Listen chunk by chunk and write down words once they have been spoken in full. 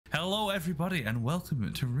Hello everybody and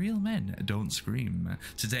welcome to Real Men Don't Scream.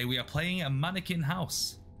 Today we are playing a Mannequin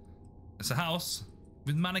House. It's a house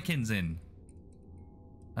with mannequins in.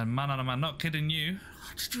 And man, I'm not kidding you.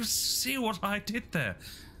 Just see what I did there.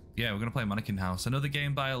 Yeah, we're going to play Mannequin House. Another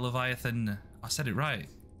game by Leviathan. I said it right.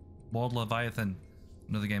 Ward Leviathan.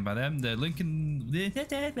 Another game by them. The link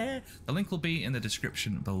will be in the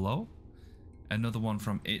description below. Another one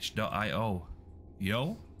from itch.io.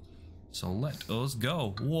 Yo. So let us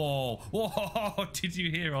go. Whoa, whoa, did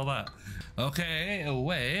you hear all that? Okay,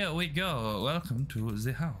 away we go. Welcome to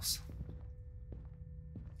the house.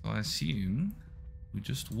 So I assume we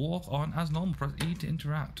just walk on as normal. Press E to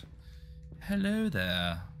interact. Hello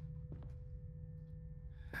there.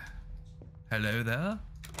 Hello there?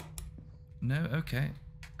 No, okay.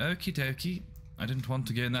 Okie dokie. I didn't want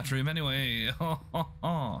to go in that room anyway.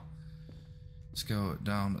 Let's go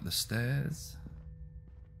down the stairs.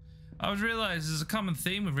 I was realised there's a common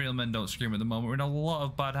theme with Real Men Don't Scream at the moment. We're in a lot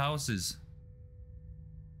of bad houses.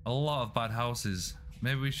 A lot of bad houses.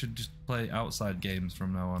 Maybe we should just play outside games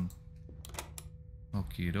from now on.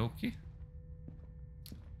 Okie dokie.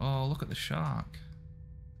 Oh, look at the shark.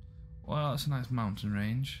 Wow, that's a nice mountain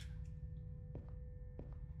range.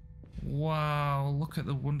 Wow, look at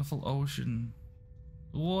the wonderful ocean.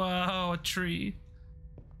 Wow, a tree.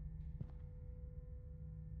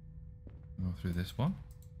 Go through this one.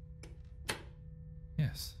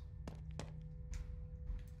 Yes.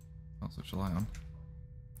 Not such a light on.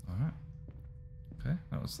 Alright. Okay,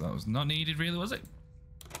 that was not needed really, was it?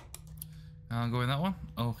 I'll go in that one.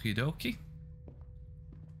 Okie dokie.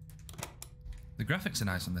 The graphics are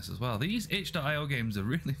nice on this as well. These itch.io games are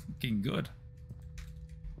really fucking good.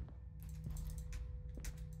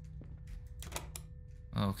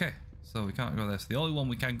 Okay, so we can't go there. So the only one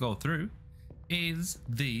we can go through is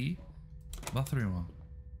the bathroom one.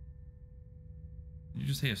 Did you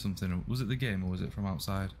just hear something? Was it the game or was it from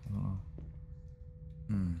outside? I don't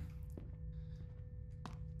know.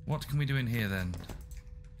 What can we do in here then?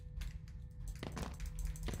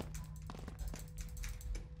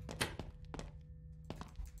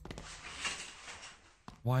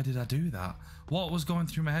 Why did I do that? What was going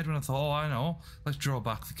through my head when I thought, oh, I know, let's draw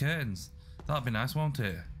back the curtains. That'd be nice, won't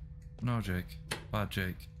it? No, Jake. Bad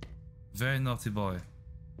Jake. Very naughty boy.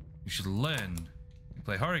 You should learn. You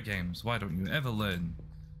play horror games. Why don't you ever learn?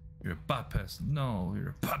 You're a bad person. No,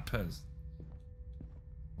 you're a bad person.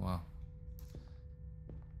 Wow.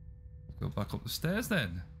 Go back up the stairs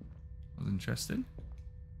then. That was interesting.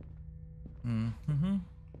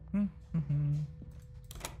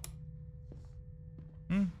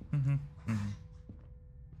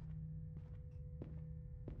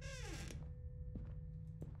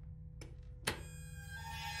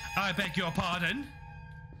 I beg your pardon.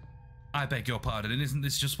 I beg your pardon. Isn't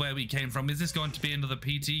this just where we came from? Is this going to be another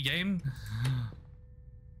PT game?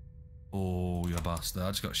 Oh, you bastard. I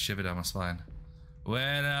just got shivered down my spine.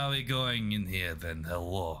 Where are we going in here then?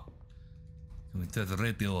 Hello. Can we turn the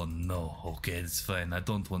radio on? No. Okay, it's fine. I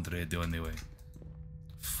don't want radio anyway.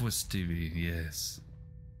 Fuzz TV, yes.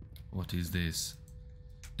 What is this?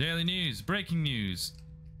 Daily news, breaking news.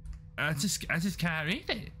 I just can't read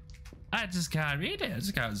it. I just can't read it. I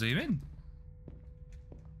just can't zoom in.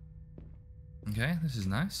 Okay, this is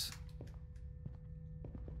nice.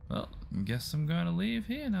 Well, I guess I'm going to leave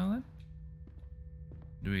here now then.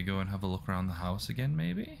 Do we go and have a look around the house again,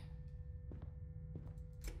 maybe?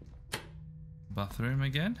 Bathroom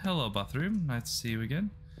again. Hello, bathroom. Nice to see you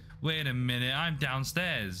again. Wait a minute, I'm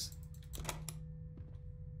downstairs.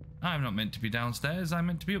 I'm not meant to be downstairs. I'm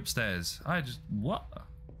meant to be upstairs. What?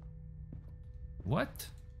 What?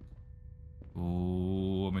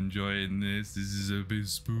 Oh, I'm enjoying this. This is a bit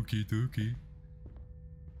spooky dooky.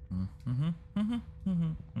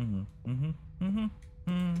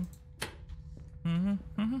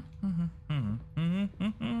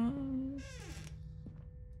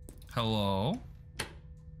 Hello?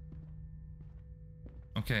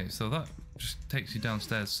 Okay, so that just takes you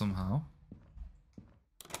downstairs somehow.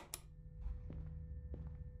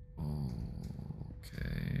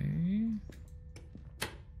 Okay.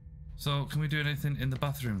 So, can we do anything in the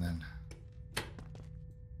bathroom then?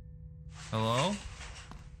 Hello?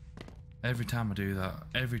 Every time I do that.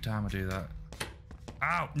 Every time I do that.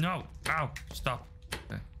 Ow! No! Ow! Stop.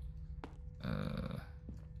 Okay.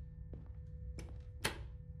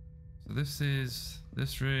 So this is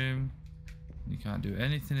this room. You can't do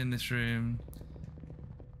anything in this room.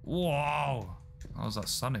 Whoa! How was that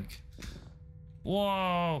Sonic?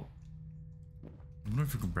 Whoa! I wonder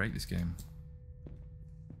if we can break this game.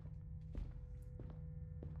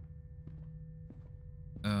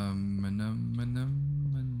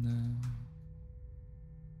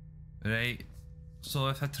 Right. So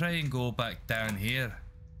if I try and go back down here,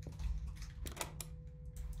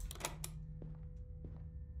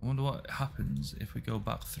 I wonder what happens if we go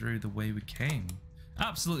back through the way we came.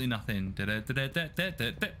 Absolutely nothing. Ah!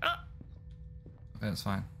 Okay, that's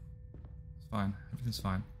fine. It's fine. Everything's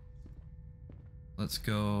fine. Let's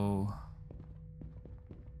go.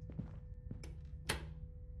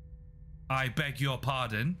 I beg your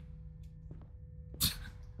pardon.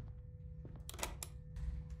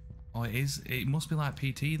 Oh, it is. It must be like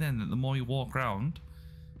PT then, that the more you walk around,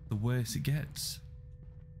 the worse it gets.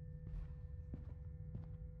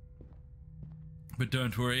 But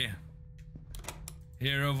don't worry.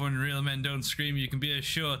 Here over on Real Men Don't Scream, you can be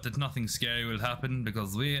assured that nothing scary will happen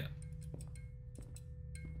because we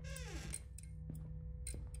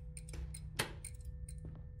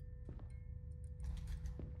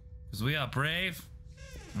are brave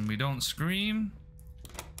and we don't scream,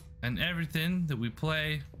 and everything that we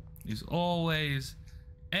play is always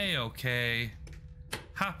a-okay,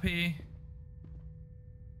 happy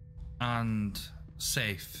and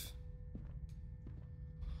safe.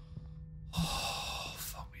 Oh,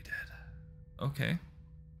 fuck, we did. Okay.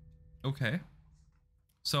 Okay.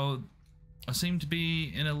 So, I seem to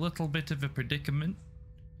be in a little bit of a predicament.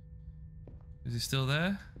 Is he still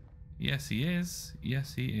there? Yes, he is.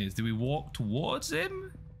 Yes, he is. Do we walk towards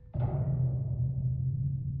him?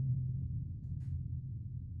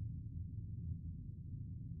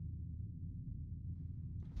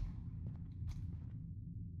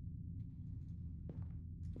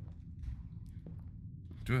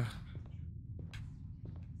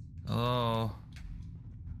 Hello?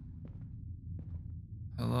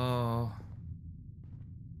 Hello?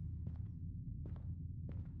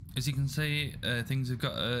 As you can see, things have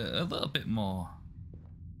got a little bit more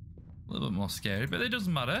scary, but it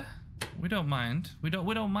doesn't matter. We don't mind. We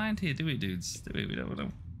don't mind here, do we, dudes? Do we? We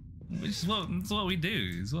don't. It's what we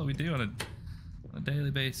do. It's what we do on a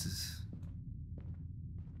daily basis.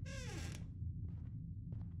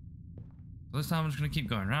 So this time I'm just gonna keep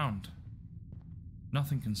going around.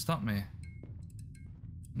 Nothing can stop me.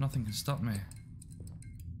 Nothing can stop me.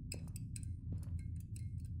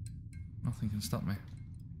 Nothing can stop me.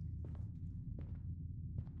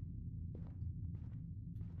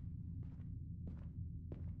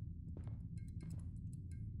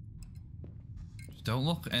 Just don't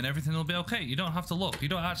look and everything will be okay. You don't have to look. You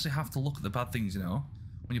don't actually have to look at the bad things, you know.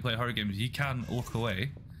 When you play horror games, you can look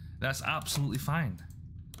away. That's absolutely fine.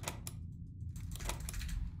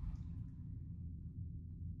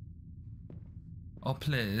 Oh,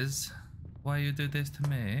 please. Why you do this to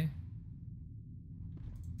me?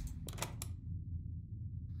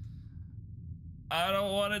 I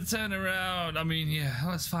don't want to turn around. I mean, yeah,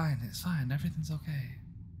 oh, it's fine. It's fine. Everything's okay.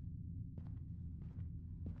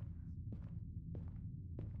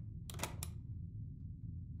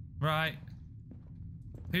 Right.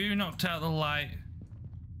 Who knocked out the light?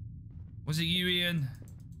 Was it you, Ian?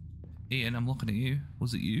 Ian, I'm looking at you.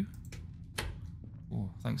 Was it you?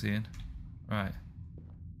 Oh, thanks, Ian. Right.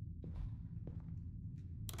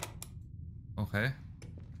 Okay.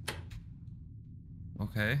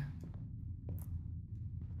 Okay.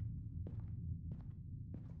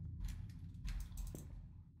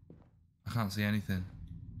 I can't see anything.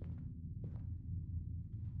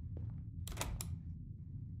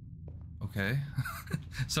 Okay.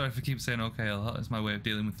 Sorry if I keep saying okay a lot. It's my way of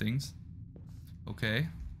dealing with things. Okay.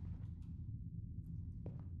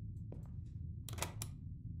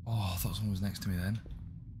 Oh, I thought someone was next to me then.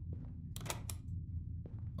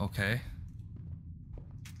 Okay.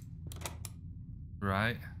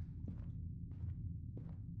 Right.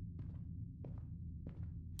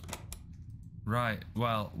 Right.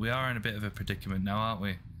 Well, we are in a bit of a predicament now, aren't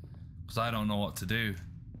we? Because I don't know what to do.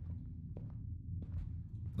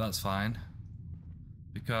 That's fine.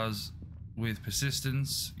 Because with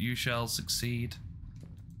persistence, you shall succeed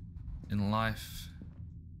in life.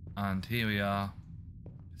 And here we are,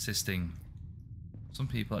 persisting. Some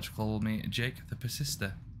people actually call me Jake the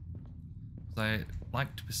Persister. I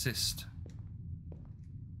like to persist.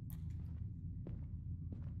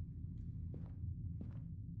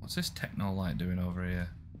 What's this techno light doing over here?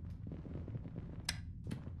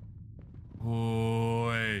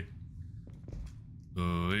 Oi.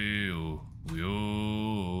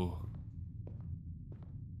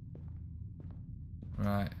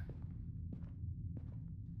 Right.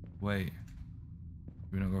 Wait.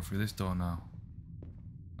 We're gonna go through this door now.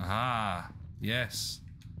 Aha! Yes.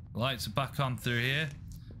 The lights are back on through here.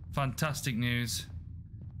 Fantastic news.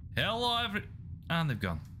 Hello, and they've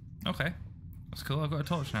gone. Okay. That's cool. I've got a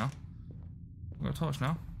torch now. I've got a torch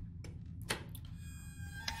now. I've got a torch now. I've got a torch now.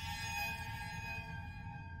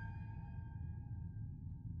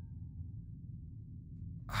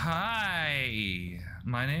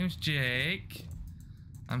 My name's Jake.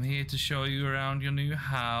 I'm here to show you around your new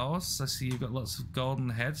house. I see you've got lots of golden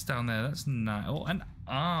heads down there. That's nice. Oh, and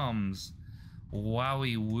arms.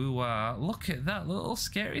 Wowie woo-ah. Look at that little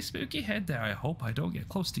scary spooky head there. I hope I don't get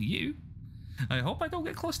close to you. I hope I don't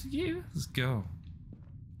get close to you. Let's go.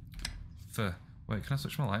 Wait, can I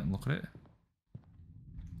switch my light and look at it?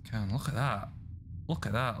 Can. Look at that. Look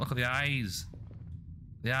at that. Look at the eyes.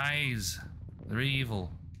 The eyes. They're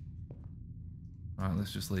evil. Alright,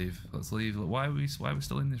 let's just leave. Let's leave. Why are we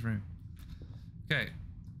still in this room? Okay.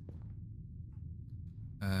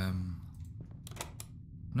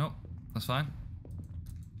 Nope. That's fine.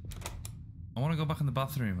 I want to go back in the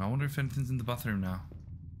bathroom. I wonder if anything's in the bathroom now.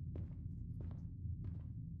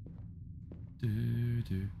 Who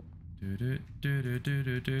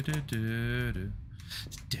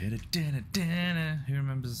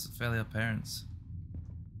remembers Fairly Odd Parents?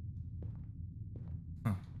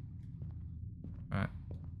 Huh. Right.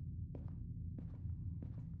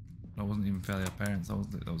 That wasn't even Fairly Odd Parents. That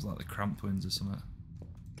was like the Cramp Twins or something.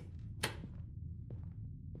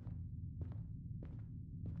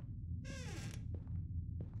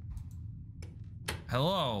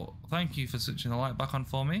 Hello. Thank you for switching the light back on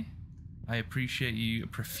for me. I appreciate you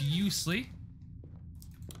profusely.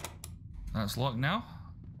 That's locked now.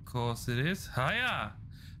 Of course it is. Hiya!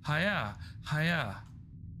 Hiya! Hiya!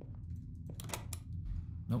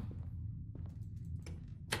 Nope.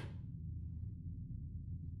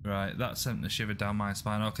 Right, that sent a shiver down my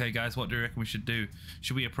spine. Okay, guys, what do you reckon we should do?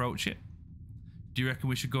 Should we approach it? Do you reckon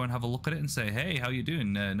we should go and have a look at it and say, hey, how you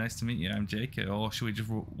doing? Nice to meet you, I'm Jake. Or should we just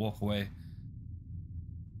walk away?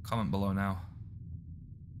 Comment below now.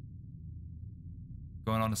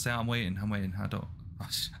 Going on to say I'm waiting. I don't. I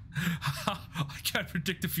can't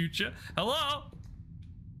predict the future. Hello?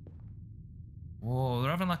 Whoa, they're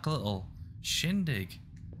having like a little shindig.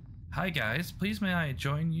 Hi guys, please may I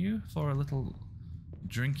join you for a little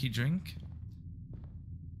drinky drink?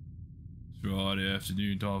 It's Friday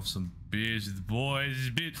afternoon to have some beers with the boys. It's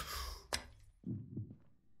a bit.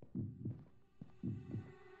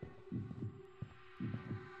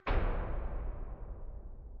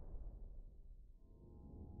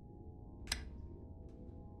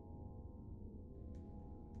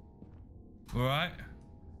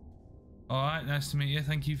 Alright, nice to meet you.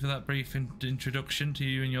 Thank you for that brief introduction to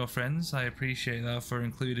you and your friends. I appreciate that for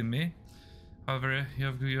including me. However,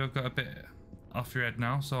 you've got a bit off your head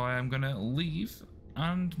now, so I am going to leave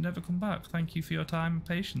and never come back. Thank you for your time and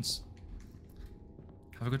patience.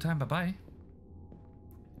 Have a good time. Bye-bye.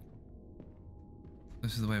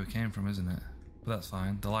 This is the way we came from, isn't it? But that's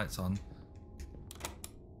fine. The light's on.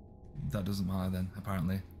 That doesn't matter then,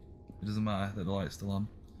 apparently. It doesn't matter that the light's still on.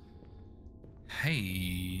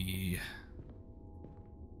 Hey.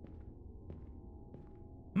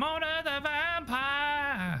 Mona the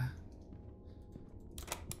Vampire.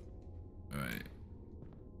 Alright.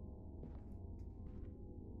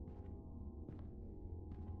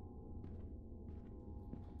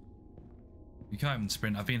 You can't even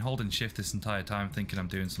sprint. I've been holding shift this entire time thinking I'm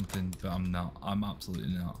doing something, but I'm not. I'm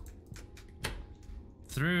absolutely not.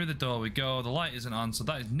 Through the door we go. The light isn't on, so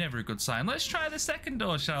that is never a good sign. Let's try the second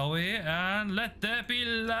door, shall we? And let there be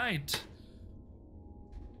light.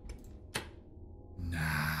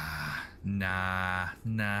 Nah.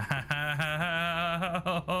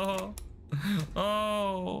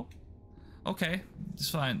 Oh. Okay, it's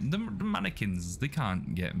fine. The mannequins, they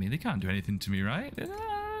can't get me. They can't do anything to me, right? They're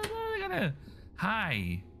gonna...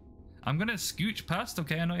 Hi. I'm gonna scooch past,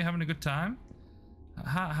 okay? I know you're having a good time.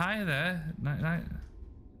 Hi there. Night.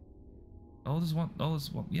 Oh, there's one.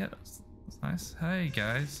 Yeah, that's nice. Hey,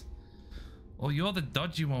 guys. Oh, you're the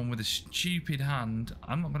dodgy one with the stupid hand.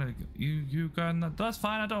 I'm not gonna... You go in that... That's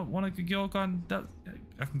fine. I don't want to go on that...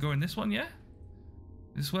 I can go in this one, yeah?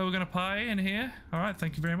 This is where we're gonna pie in here. All right,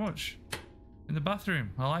 thank you very much. In the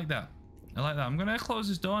bathroom. I like that. I'm gonna close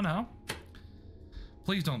this door now.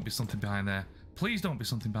 Please don't be something behind there. Please don't be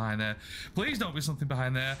something behind there. Please don't be something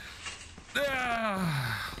behind there.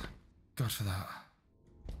 Ah, God for that.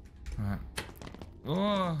 Right.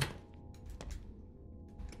 Oh.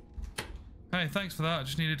 Hey, thanks for that. I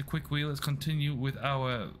just needed a quick wheel. Let's continue with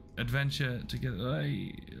our adventure together.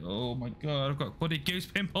 Hey. Oh my God, I've got bloody goose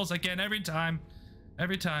pimples again every time.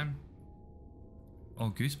 Every time. Oh,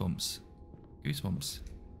 goosebumps. Goosebumps.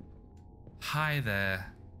 Hi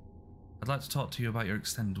there. I'd like to talk to you about your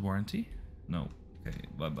extended warranty. No. Okay.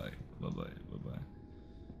 Bye-bye. Bye-bye. Bye-bye.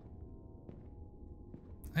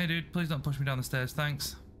 Hey, dude. Please don't push me down the stairs.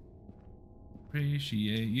 Thanks.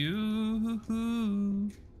 Appreciate you.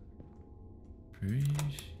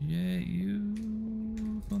 Appreciate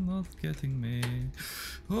you for not getting me.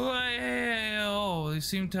 Oh, they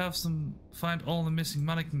seem to have find all the missing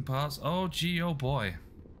mannequin parts. Oh gee, oh boy.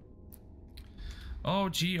 Oh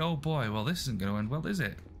gee, oh boy. Well, this isn't going to end well, is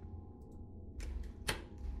it?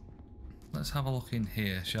 Let's have a look in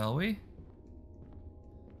here, shall we?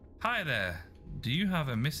 Hi there. Do you have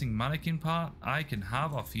a missing mannequin part I can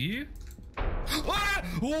have off you? Ah!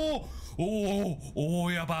 Oh! Oh! Oh,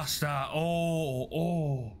 you bastard! Oh!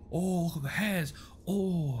 Oh! Oh, look at the hairs!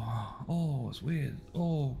 Oh! Oh, it's weird.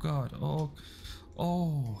 Oh, God. Oh!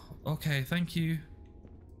 Oh! Okay, thank you.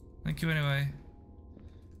 Thank you anyway.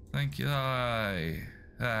 Thank you. Hi.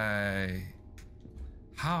 Hi.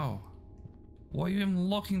 How? What are you even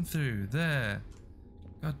looking through? There.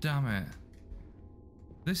 God damn it.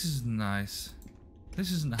 This isn't nice.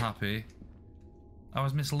 This isn't happy. I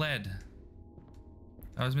was misled.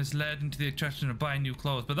 I was misled into the attraction of buying new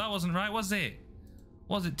clothes, but that wasn't right, was it?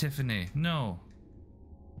 Was it, Tiffany? No.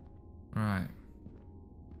 Right.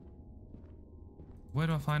 Where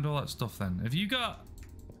do I find all that stuff then? Have you got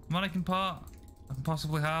a mannequin part I can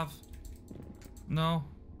possibly have? No?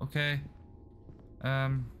 Okay.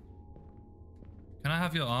 Can I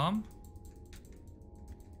have your arm?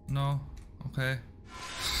 No? Okay.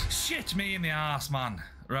 Shit me in the ass, man.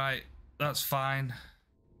 Right, that's fine.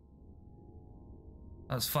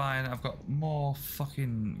 That's fine. I've got more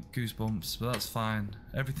fucking goosebumps, but that's fine.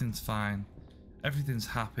 Everything's fine. Everything's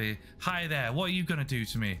happy. Hi there, what are you gonna do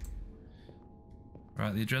to me?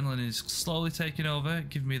 Right, the adrenaline is slowly taking over.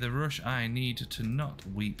 Give me the rush I need to not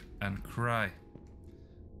weep and cry.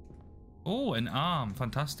 Oh, an arm.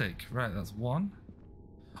 Fantastic. Right, that's one.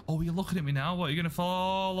 Oh, you're looking at me now? What, are you gonna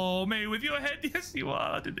follow me with your head? Yes, you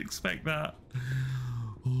are. I didn't expect that.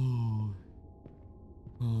 Oh.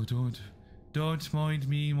 Oh, don't mind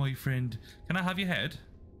me, my friend. Can I have your head?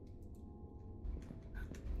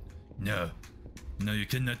 No. No, you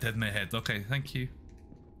cannot have my head. Okay, thank you.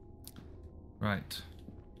 Right.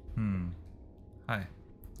 Hi. I'm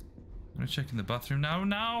gonna check in the bathroom now.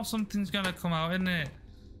 Now something's gonna come out, isn't it?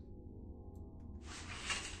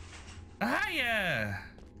 Hiya!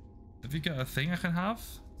 Have you got a thing I can have?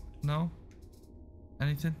 No?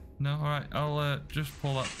 Anything? No? Alright, I'll just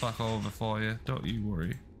pull that back over for you. Don't you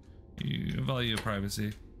worry. You value your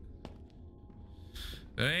privacy.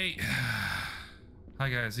 Hey! Hi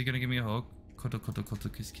guys, are you gonna give me a hug? Cuddle, cuddle,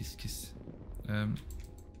 cuddle, kiss, kiss, kiss. So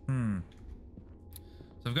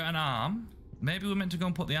I've got an arm. Maybe we're meant to go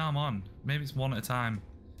and put the arm on. Maybe it's one at a time.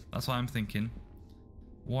 That's what I'm thinking.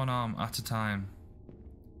 One arm at a time.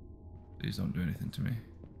 Please don't do anything to me.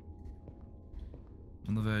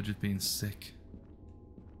 On the verge of being sick.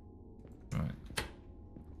 Right.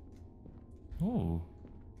 Oh.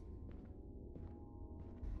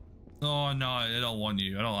 Oh no, I don't want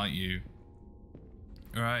you. I don't like you.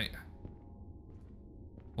 Right.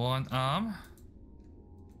 One arm.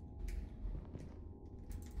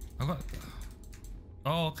 I've got...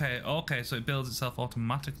 Oh, okay. Okay, so it builds itself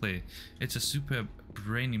automatically. It's a super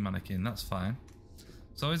brainy mannequin. That's fine.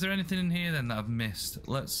 So is there anything in here then that I've missed?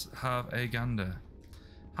 Let's have a gander.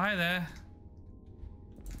 Hi there.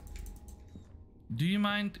 Do you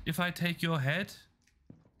mind if I take your head?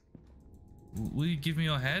 Will you give me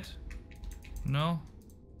your head? No?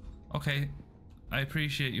 Okay. I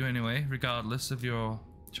appreciate you anyway, regardless of your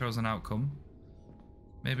chosen outcome.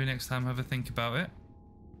 Maybe next time have a think about it.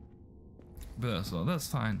 But that's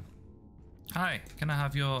fine. Hi, can I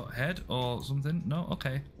have your head or something? No?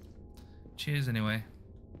 Okay. Cheers anyway.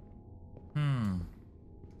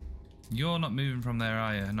 You're not moving from there,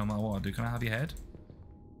 are you? No matter what I do. Can I have your head?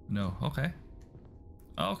 No. Okay.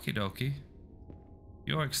 Okie dokie.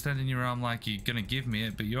 You're extending your arm like you're gonna give me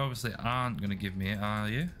it, but you obviously aren't gonna give me it, are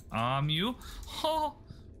you? Are you? Oh!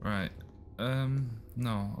 Right.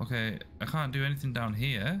 No. Okay. I can't do anything down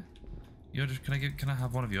here. You're just... Can I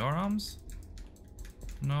have one of your arms?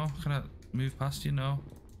 No. Can I move past you? No.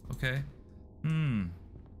 Okay.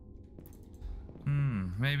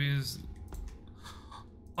 Maybe it's...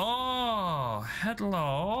 Oh!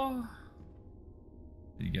 Hello!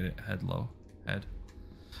 Did you get it? Hello. Head.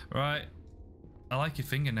 Right. I like your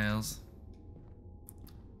fingernails.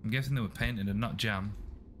 I'm guessing they were painted and not jam.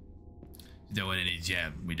 You don't want any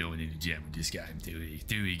jam. We don't want any jam. We just got him,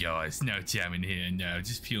 do we guys? No jam in here. No,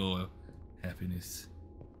 just pure happiness.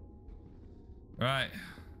 Right.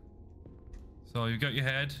 So you've got your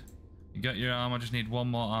head. You got your arm. I just need one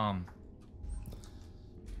more arm.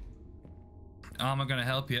 Arm are gonna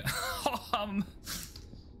help you.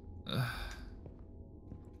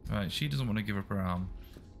 Right, she doesn't want to give up her arm.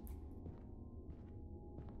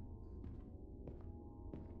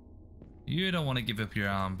 You don't want to give up your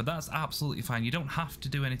arm, but that's absolutely fine. You don't have to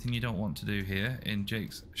do anything you don't want to do here in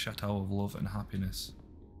Jake's Chateau of Love and Happiness.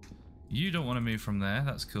 You don't want to move from there.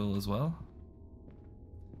 That's cool as well.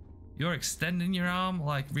 You're extending your arm,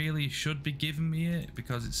 like really should be giving me it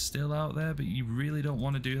because it's still out there, but you really don't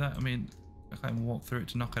want to do that. I mean, I can't even walk through it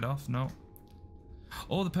to knock it off. No.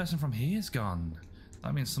 Oh, the person from here is gone.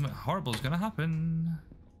 That means something horrible is going to happen.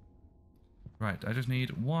 Right, I just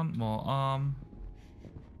need one more arm.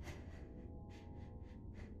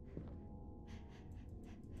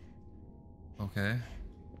 Okay.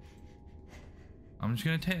 I'm just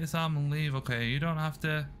going to take this arm and leave. Okay, you don't have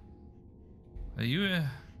to... Are you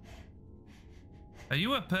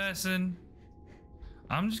a person?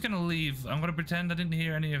 I'm just going to leave. I'm going to pretend I didn't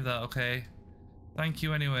hear any of that, okay? Thank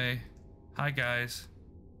you anyway. Hi, guys.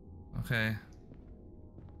 Okay.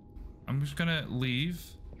 I'm just going to leave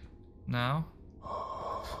now.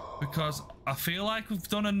 Because I feel like we've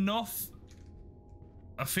done enough.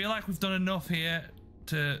 I feel like we've done enough here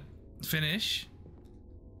to finish.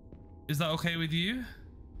 Is that okay with you?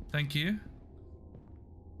 Thank you.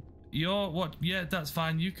 You're what? Yeah, that's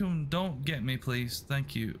fine. You can, don't get me, please.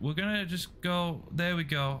 Thank you. We're gonna just go. There we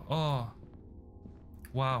go. Oh.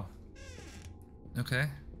 Wow. Okay.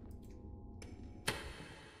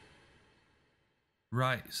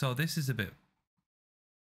 Right, so this is a bit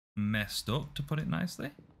messed up, to put it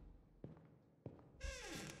nicely.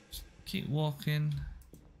 Just keep walking.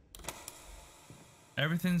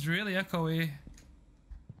 Everything's really echoey.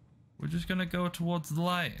 We're just gonna go towards the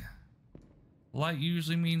light. Light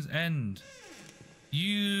usually means end.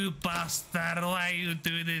 You bastard, why you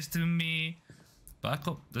do this to me? Back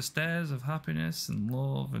up the stairs of happiness and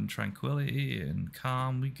love and tranquility and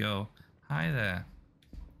calm we go. Hi there.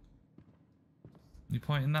 You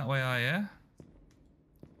pointing that way, are you?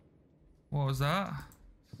 What was that?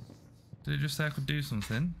 Did it just say I could do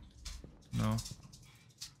something? No.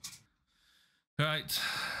 Right.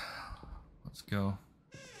 Let's go.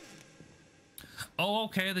 Oh,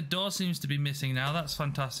 okay, the door seems to be missing now. That's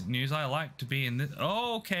fantastic news. I like to be in this.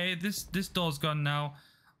 Oh, okay, this door's gone now.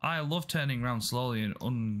 I love turning around slowly and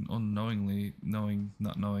unknowingly,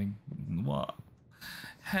 not knowing. What?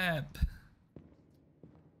 Help.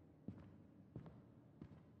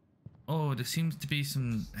 Oh, there seems to be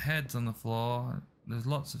some heads on the floor. There's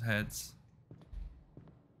lots of heads.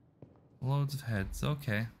 Loads of heads.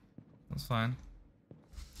 Okay, that's fine.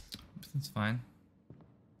 Everything's fine.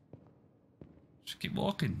 Just keep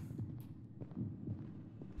walking.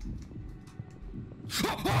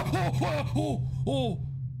 Oh.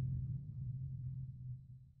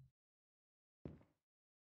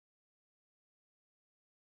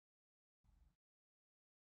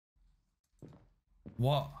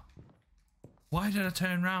 What? Why did I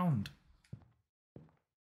turn round?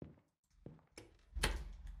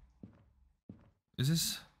 Is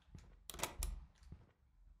this...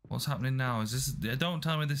 What's happening now? Is this... Don't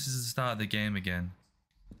tell me this is the start of the game again.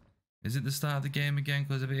 Is it the start of the game again?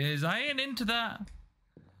 Because if it is, I ain't into that.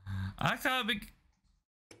 I can't be...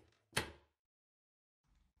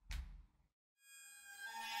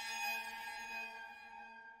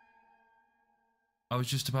 I was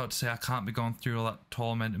just about to say I can't be going through all that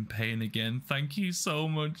torment and pain again. Thank you so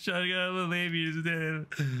much. I can't believe you did.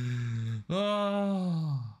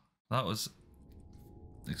 Oh, that was...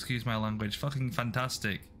 Excuse my language. Fucking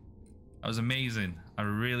fantastic. That was amazing. I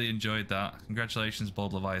really enjoyed that. Congratulations,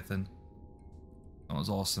 Bold Leviathan. That was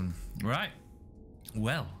awesome. Right.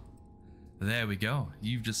 Well, there we go.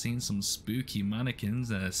 You've just seen some spooky mannequins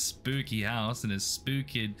and a spooky house and a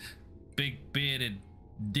spooky big bearded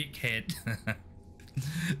dickhead.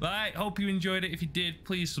 I hope you enjoyed it. If you did,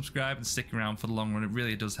 please subscribe and stick around for the long run. It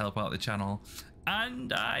really does help out the channel.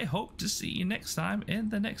 And I hope to see you next time in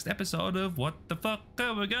the next episode of What the Fuck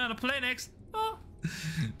Are We Gonna Play Next? Oh.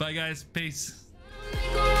 Bye guys, peace.